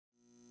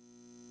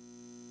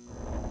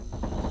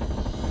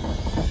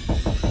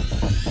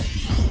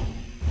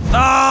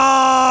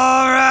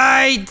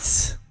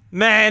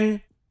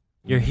Man,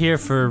 you're here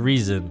for a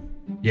reason.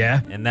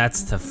 Yeah? And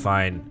that's to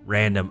find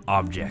random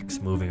objects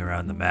moving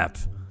around the map.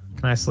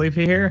 Can I sleep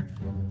here?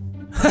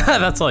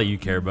 That's all you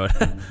care about.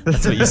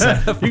 That's what you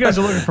said. You guys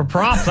are looking for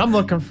props. I'm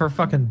looking for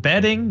fucking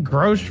bedding,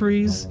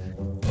 groceries.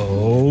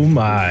 Oh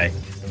my.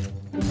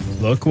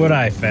 Look what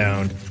I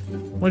found.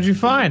 What'd you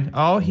find?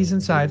 Oh, he's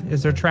inside.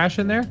 Is there trash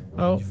in there?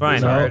 Oh,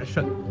 find? sorry.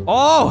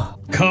 Oh!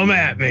 Come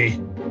at me.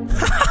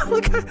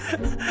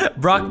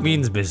 Brock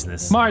means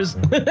business. Mars.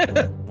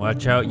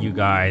 Watch out, you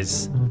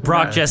guys.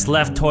 Brock just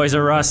left Toys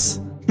R Us.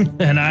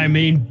 And I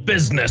mean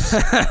business.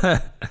 Is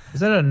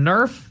that a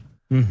Nerf?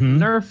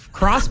 Nerf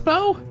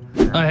crossbow?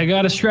 I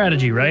got a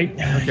strategy, right?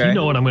 Okay. You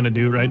know what I'm gonna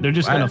do, right? They're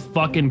just gonna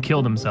fucking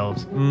kill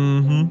themselves.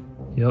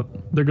 Yep.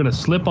 They're gonna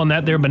slip on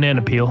that there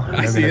banana peel. And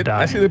I see it.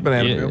 Die. I see the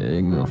banana Yeah, peel.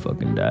 they're gonna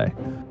fucking die.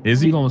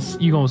 Is he?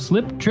 You gonna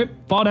slip, trip,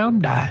 fall down,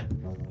 die.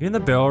 You in the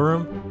barrel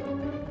room?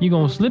 You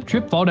gonna slip,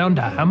 trip, fall down,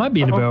 die. I might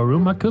be in the barrel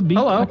room. I could be.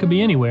 Hello. I could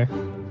be anywhere.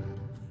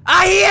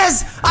 Ah, he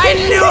is! I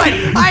knew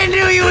it! I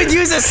knew you would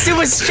use a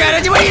stupid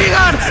strategy. What are you doing?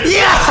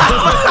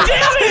 Yeah!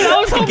 Damn it! I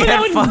was hoping Get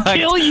I would fucked.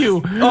 kill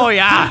you. Oh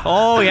yeah!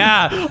 Oh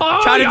yeah!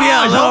 Try to be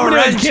yeah, I a was little hoping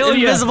I'd wrench, kill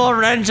you. invisible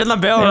wrench in the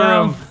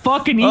barrel room.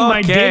 Fucking eat my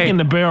Okay. dick in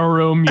the barrel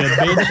room, you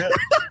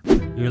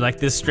bitch. You like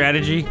this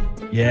strategy?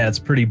 Yeah, it's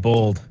pretty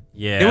bold.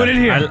 Yeah. Do it in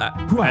here.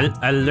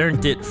 I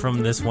learned it from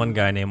this one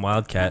guy named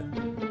Wildcat.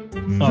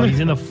 Oh, he's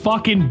in the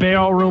fucking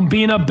barrel room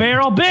being a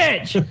barrel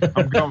bitch.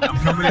 I'm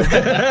coming in.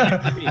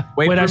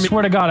 Wait, I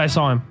swear to God, I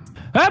saw him.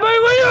 Hey, buddy,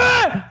 where you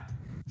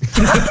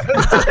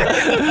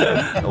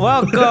at?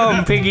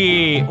 Welcome,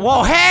 Piggy.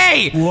 Whoa,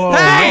 hey! Whoa,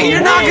 hey, whoa, you're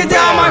whoa, knocking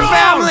down my whoa.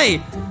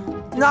 family!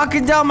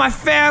 Knocking down my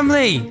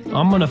family!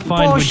 I'm gonna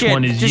find Bullshit. which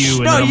one is just, you.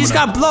 And no, then you I'm just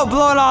gonna... gotta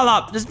blow it all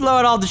up. Just blow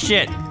it all to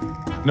shit.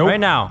 Nope. Right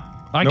now.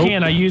 I Nope.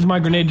 can't. I used my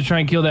grenade to try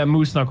and kill that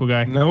moose knuckle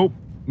guy. Nope.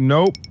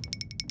 Nope.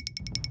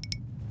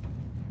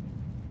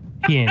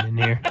 He ain't in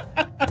here.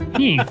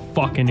 He ain't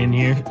fucking in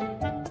here.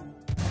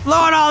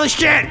 Blow it all to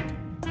shit!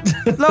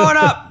 Blow it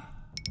up!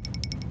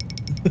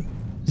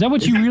 Is that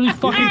what you really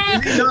fucking? He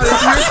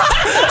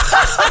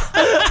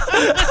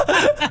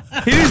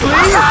just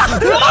leaves.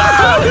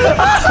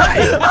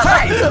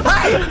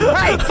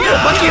 Hey!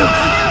 Fuck you!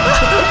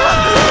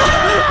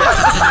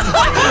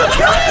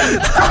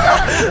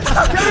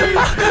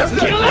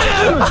 Kill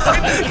him!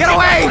 Get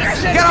away!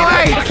 Get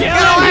away! Kill Get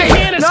him! away! You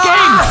can't No!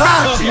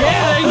 escape! Yeah,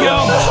 there you go.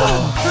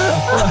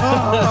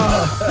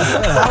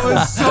 That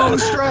was so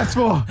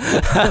stressful.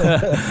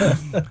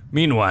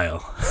 Meanwhile.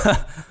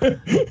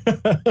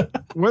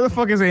 Where the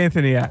fuck is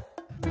Anthony at?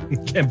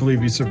 Can't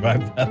believe you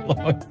survived that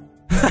long.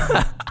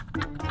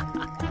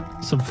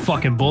 Some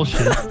fucking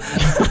bullshit.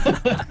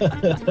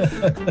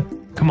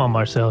 Come on,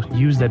 Marcel.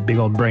 Use that big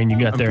old brain you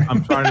got there.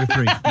 I'm trying to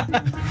think.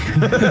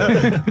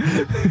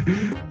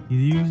 He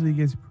usually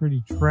gets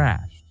pretty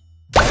trashed.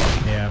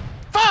 Yeah.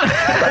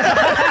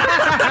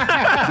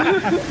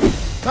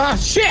 Ah,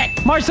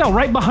 shit! Marcel,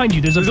 right behind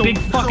you. There's a big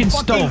fucking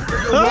stove.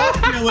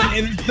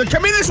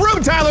 Come in this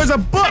room, Tyler. There's a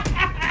book.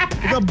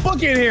 There's a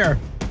book in here.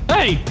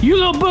 Hey, you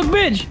little book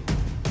bitch.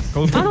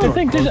 Close the I don't door.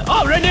 think there's.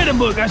 Oh, right there, the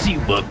book. I see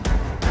you, book.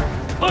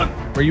 Book.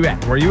 Where you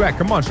at? Where you at?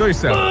 Come on, show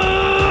yourself.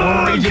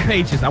 I want to read your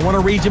pages. I want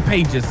to read your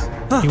pages.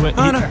 He went.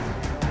 Oh, no.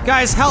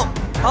 Guys, help!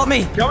 Help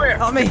me! Come here.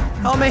 Help me!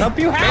 Help me! Help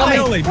you Help how? me!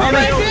 only. Help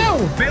me!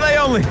 Melee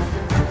only.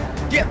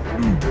 Get.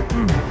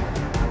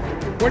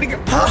 Where'd he go?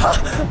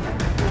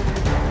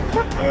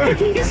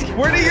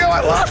 Where'd he go?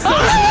 I lost him.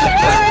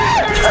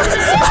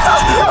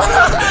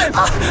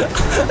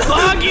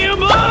 Fuck you,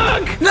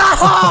 book. No!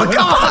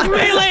 Come on!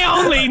 Melee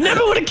only.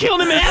 Never would have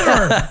killed him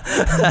ever.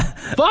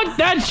 Fuck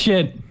that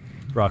shit.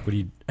 Brock, what do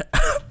you...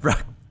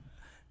 Brock.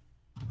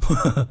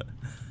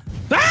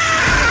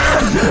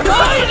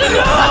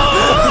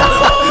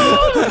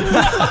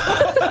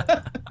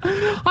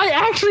 I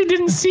actually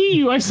didn't see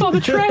you. I saw the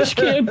trash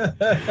can.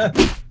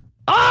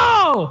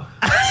 Oh!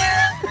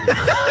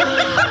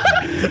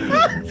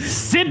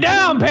 Sit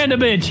down, panda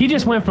bitch. He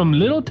just went from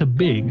little to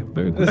big.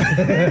 Very quick.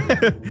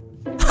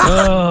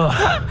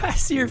 I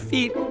see your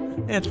feet,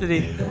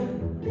 Anthony.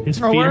 His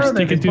feet are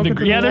sticking through the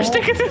ground. Yeah, they're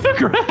sticking through the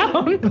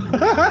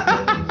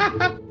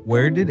ground.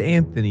 Where did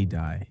Anthony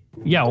die?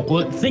 Yeah,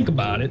 well, think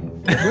about it.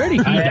 Where did he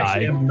I die?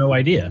 actually have no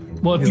idea.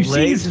 Well, if His you see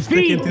legs his are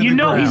sticking feet, through you the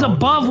know he's ground.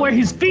 above where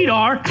his feet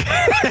are.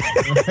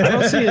 I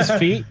don't see his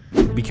feet.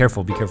 Be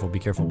careful, be careful, be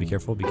careful, be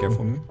careful, be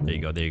careful. There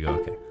you go,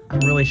 okay. I'm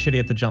really shitty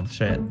at the jump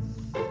shit.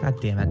 God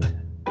damn it.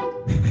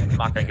 I'm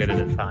not gonna get it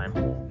in time.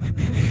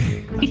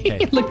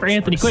 Look for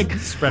Anthony, quick.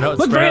 Spread out,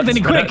 Look spread for out, Anthony,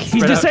 spread quick. out,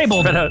 He's spread out,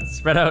 disabled.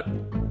 Spread out.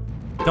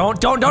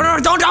 Don't,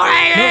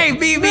 hey,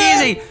 be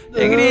easy.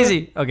 Take it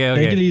easy. Okay.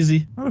 Take it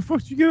easy. How the fuck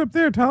did you get up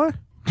there, Tyler?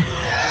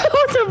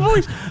 What's that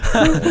voice?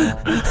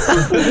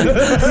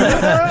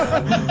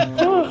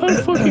 How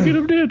the fuck you get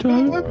up there,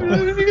 Tyler?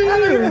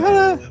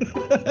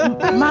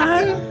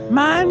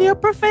 Mind your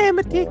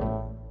profanity.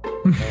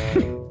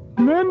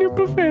 Man, your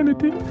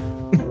profanity.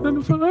 How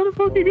the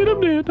fuck you get up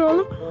there,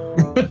 Tyler?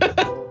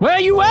 Where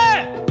you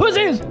at?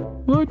 Pussies!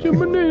 Watch your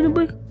banana,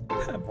 baby.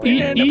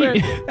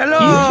 Hello,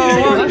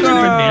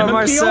 welcome,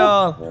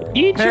 Marcel.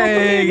 Eat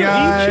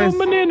your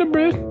banana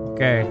bread.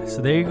 Okay,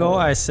 so there you go.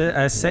 I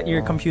set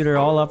your computer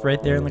all up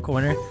right there in the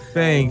corner.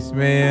 Thanks,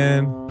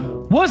 man.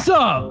 What's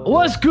up?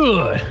 What's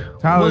good?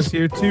 Tyler's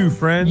here too,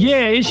 friend.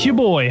 Yeah, it's your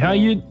boy. How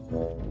you?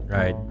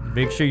 Right.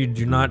 Make sure you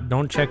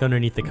don't check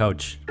underneath the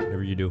couch.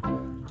 Whatever you do.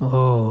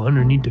 Oh,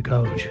 underneath the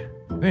couch.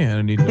 They ain't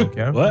underneath no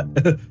couch. What?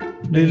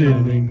 They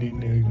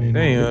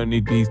ain't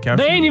underneath these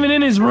couches. They ain't even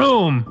in his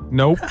room.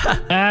 Nope.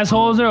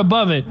 Assholes are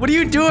above it. What are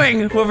you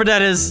doing, whoever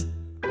that is?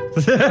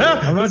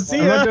 I'm not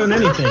doing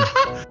anything.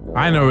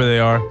 I know where they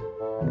are.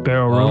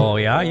 Barrel room. Oh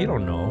yeah, you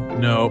don't know.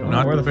 No,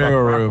 not Where the the fuck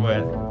barrel Brock room.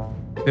 went?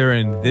 They're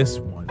in this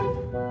one.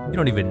 You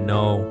don't even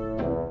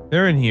know.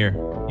 They're in here.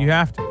 You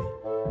have to be.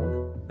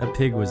 That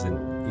pig was an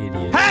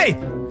idiot. Hey!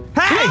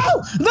 Hey!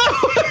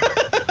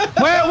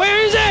 Where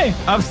is he?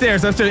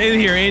 Upstairs, in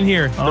here.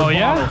 Oh, They're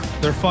yeah? bottles.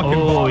 They're fucking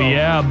Oh bottles.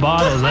 yeah,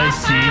 bottles. I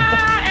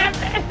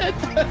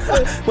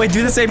see. Wait,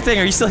 do the same thing.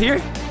 Are you still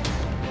here?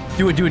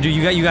 Do it.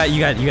 You got. You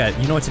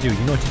know what to do.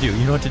 You know what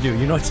to do.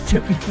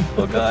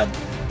 Oh god.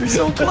 You're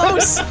so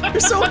close. You're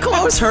so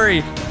close.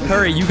 Hurry.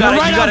 You gotta.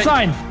 Right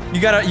outside. You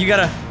gotta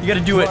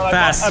do it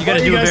fast. You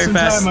gotta do it very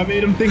fast. I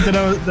made him think that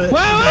I was. Wait,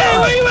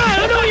 where you at?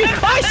 I know you.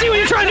 I see what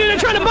you're trying to do. They're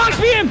trying to box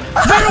me in.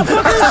 Barrel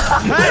fuckers.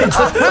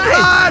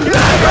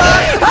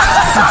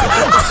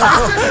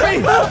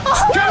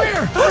 Come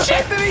here! Oh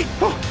shit!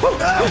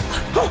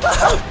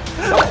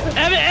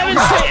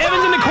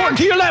 Evan's in the corner.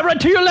 To your left. Right.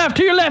 To your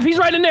left. He's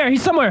right in there.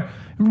 He's somewhere.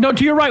 No,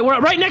 to your right.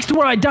 Right next to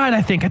where I died.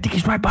 I think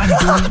he's right by me.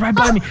 Dude. He's right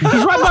by me.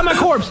 He's right by my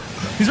corpse.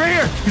 He's right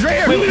here!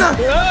 Wait, no.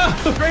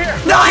 Right here!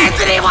 No,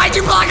 Anthony, why'd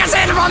you block us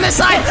in from this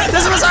side?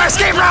 This was our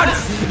escape route.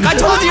 I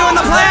told you in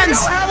the plans.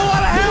 I have a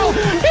lot of help!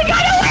 He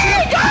got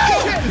away.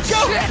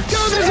 Go!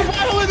 There's a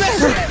bottle in there!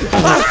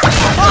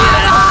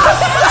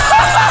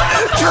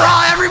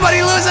 Draw,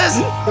 everybody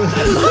loses.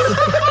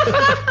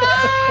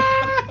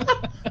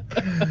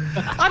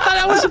 I thought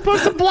I was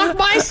supposed to block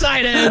my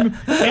side of him.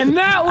 And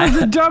that was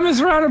the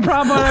dumbest round of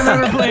prop I've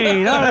ever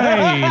played. All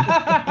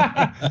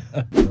right.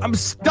 I'm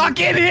stuck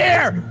in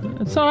here!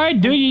 That's all right,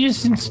 dude. You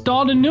just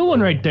installed a new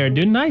one right there,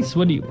 dude. Nice.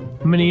 What do you?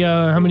 How many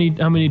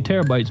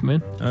terabytes,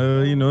 man?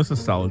 You know, it's a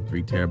solid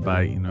 3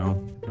 terabyte, you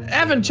know.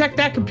 Evan, check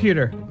that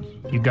computer.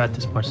 You got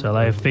this, Marcel.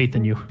 I have faith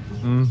in you.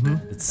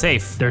 It's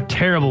safe. They're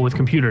terrible with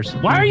computers.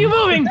 Why are you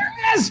moving? There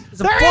it is.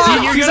 He's a book.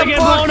 You're gonna get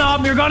blown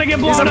up. You're gonna get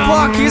blown He's a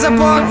up. book. He's a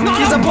book. It's not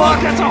He's a book.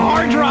 book. That's a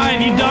hard drive.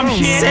 You dumb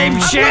shit. Same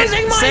shit.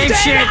 Same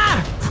shit.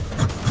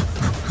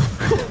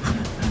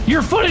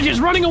 Your footage is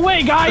running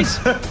away, guys.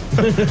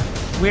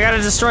 We gotta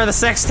destroy the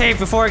sex tape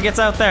before it gets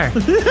out there.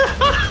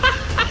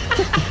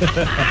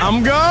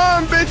 I'm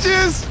gone,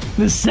 bitches!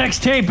 The sex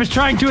tape is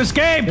trying to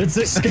escape. It's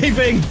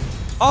escaping.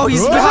 Oh,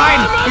 he's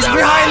behind. He's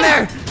behind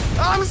there.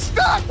 I'm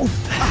stuck!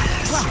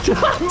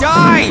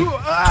 Die!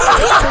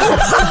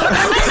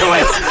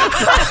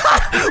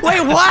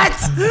 Wait, what?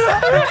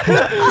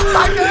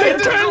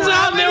 It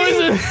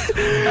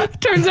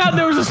turns out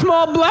there was a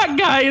small black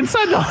guy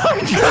inside the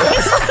hard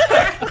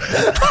drive.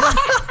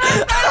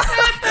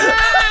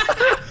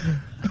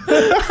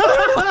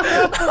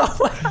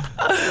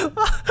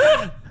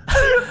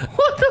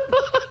 What the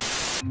fuck?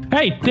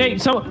 Hey,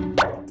 so.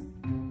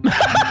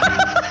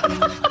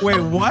 Wait,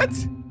 what?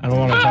 I don't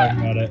want to talk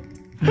about it.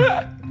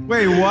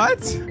 Wait,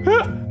 what?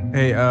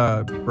 Hey,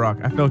 Brock,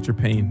 I felt your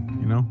pain,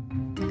 you know?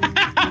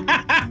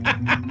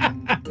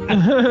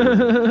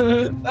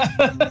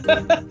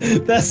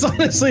 That's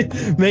honestly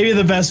maybe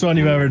the best one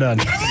you've ever done.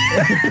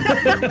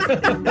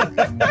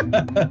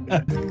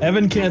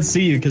 Evan can't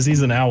see you because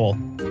he's an owl.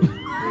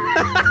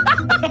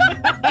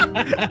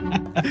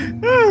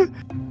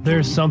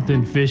 There's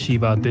something fishy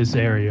about this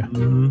area.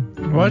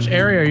 Which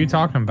area are you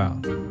talking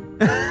about?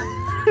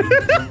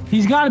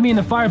 He's got to be in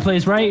the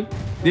fireplace, right?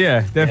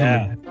 Yeah,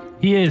 definitely.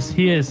 He is.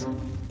 He's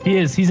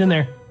in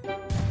there.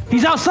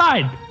 He's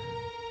outside.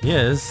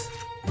 Yes.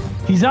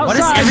 He's outside.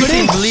 Why does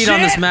everything but bleed on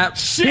this map?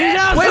 He's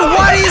outside. Wait,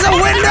 what? He's a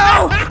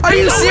window? Are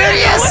you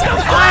serious?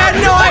 I had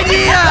no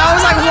idea. I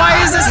was like,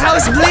 why is this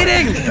house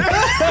bleeding?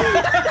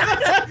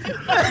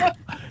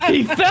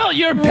 He felt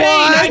your pain.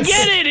 What? I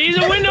get it. He's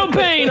a window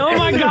pane. Oh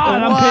my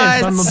god, I'm What?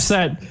 pissed. I'm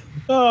upset.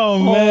 Oh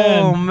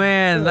man. Oh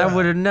man, I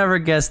would have never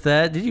guessed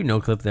that. Did you no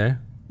clip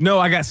there? No,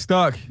 I got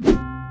stuck.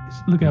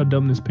 Look how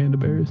dumb this panda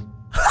bear is.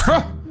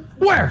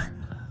 Where?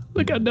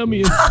 Look how dumb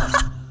he is.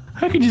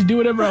 I can just do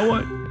whatever I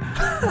want.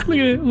 Look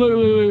at it.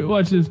 Look.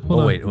 Watch this. Hold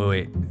on. Wait.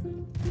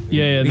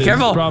 Yeah. Be there's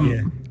careful. a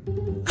problem.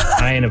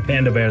 I ain't a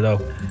panda bear though.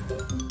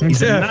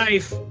 He's a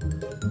knife.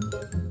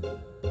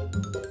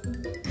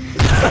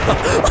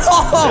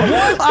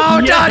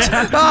 Oh, dodge!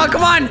 Oh,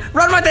 come on!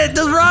 Run with it!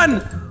 Just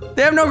run!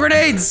 They have no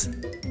grenades!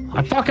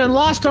 I fucking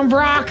lost him,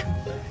 Brock.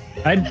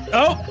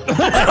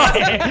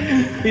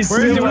 He's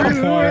Where is he?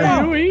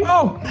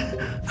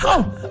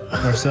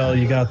 Marcel,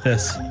 you got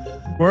this.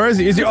 Where is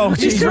he? Is he? Oh,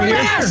 He's he's too right here.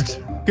 fast.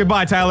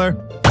 Goodbye, Tyler.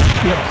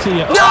 Yep, see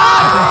ya.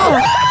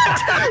 No!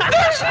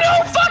 There's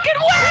no fucking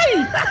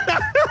way!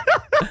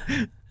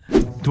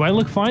 Do I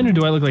look fine or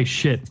do I look like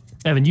shit?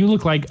 Evan, you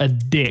look like a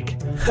dick.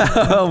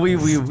 we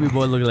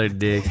both look like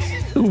dicks.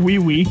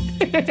 Wee.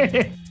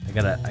 I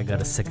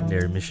got a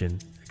secondary mission.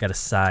 I got a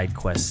side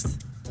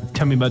quest.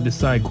 Tell me about this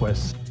side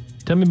quest.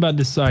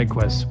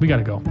 We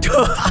gotta go.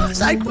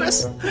 Side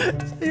quest?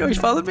 You always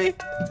followed me?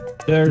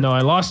 No,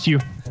 I lost you.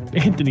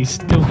 Anthony's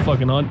still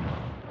fucking on.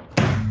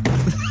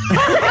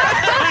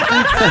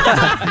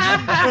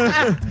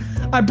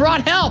 I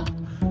brought help.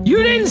 You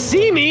didn't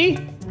see me.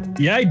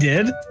 Yeah, I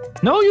did.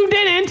 No, you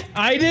didn't.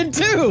 I did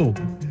too.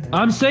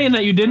 I'm saying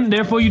that you didn't,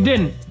 therefore you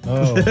didn't.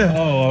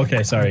 Oh,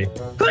 okay, sorry.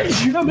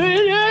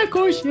 Yeah, of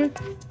course, yeah.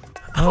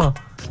 Oh,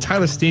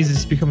 Tyler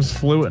sneezes, becomes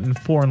fluent in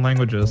foreign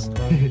languages.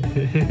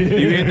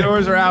 You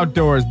indoors or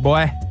outdoors,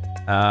 boy?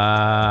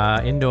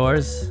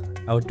 Indoors,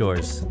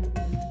 outdoors.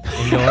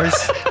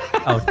 Indoors,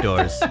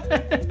 outdoors.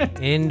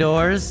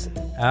 Indoors,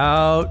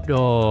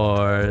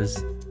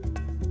 outdoors.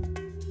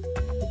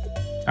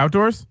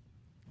 Outdoors?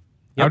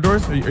 Yep.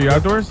 Outdoors? Are you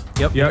outdoors?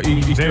 Yep. Yeah,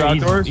 you still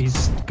outdoors?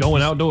 He's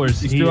going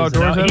outdoors. He's still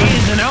outdoors, Evan?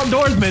 He's an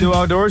outdoorsman. Still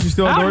outdoors? You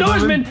still outdoors?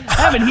 Outdoorsman.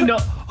 Evan, he know.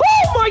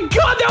 Oh my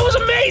God, that was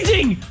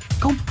amazing.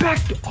 Go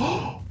back to.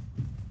 Oh.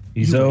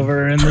 He's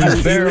over in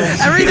these barrels.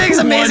 Everything's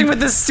amazing with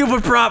this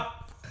stupid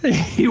prop.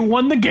 He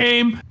won the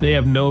game. They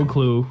have no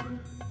clue.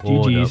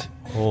 GG's.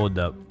 Hold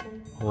up.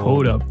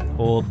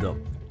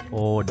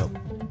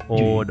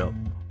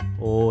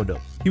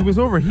 He was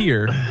over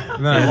here,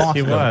 and then I lost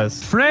He him.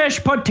 was.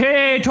 Fresh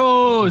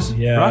potatoes.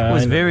 Yeah. Brock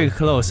was I know. very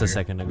close a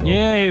second ago.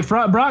 Yay,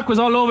 Brock was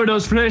all over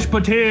those fresh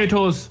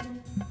potatoes.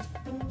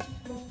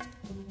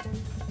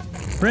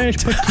 Fresh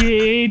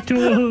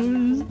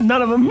potatoes.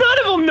 None of them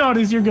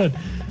noticed. You're good.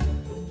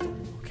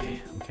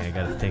 Okay, I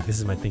gotta think. This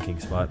is my thinking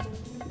spot.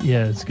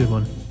 Yeah, it's a good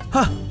one.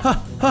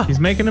 He's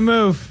making a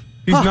move.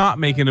 He's not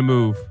making a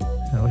move.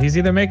 No, he's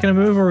either making a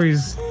move or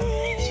he's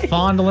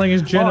fondling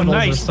his genitals or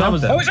nice. That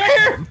was- something. Oh, he's right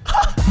here.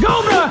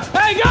 Go, bro!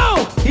 Hey,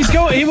 go! He's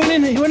going. He went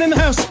in the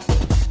house.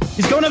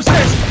 He's going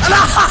upstairs.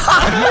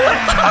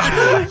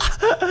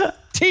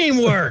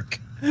 Teamwork.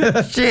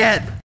 Shit!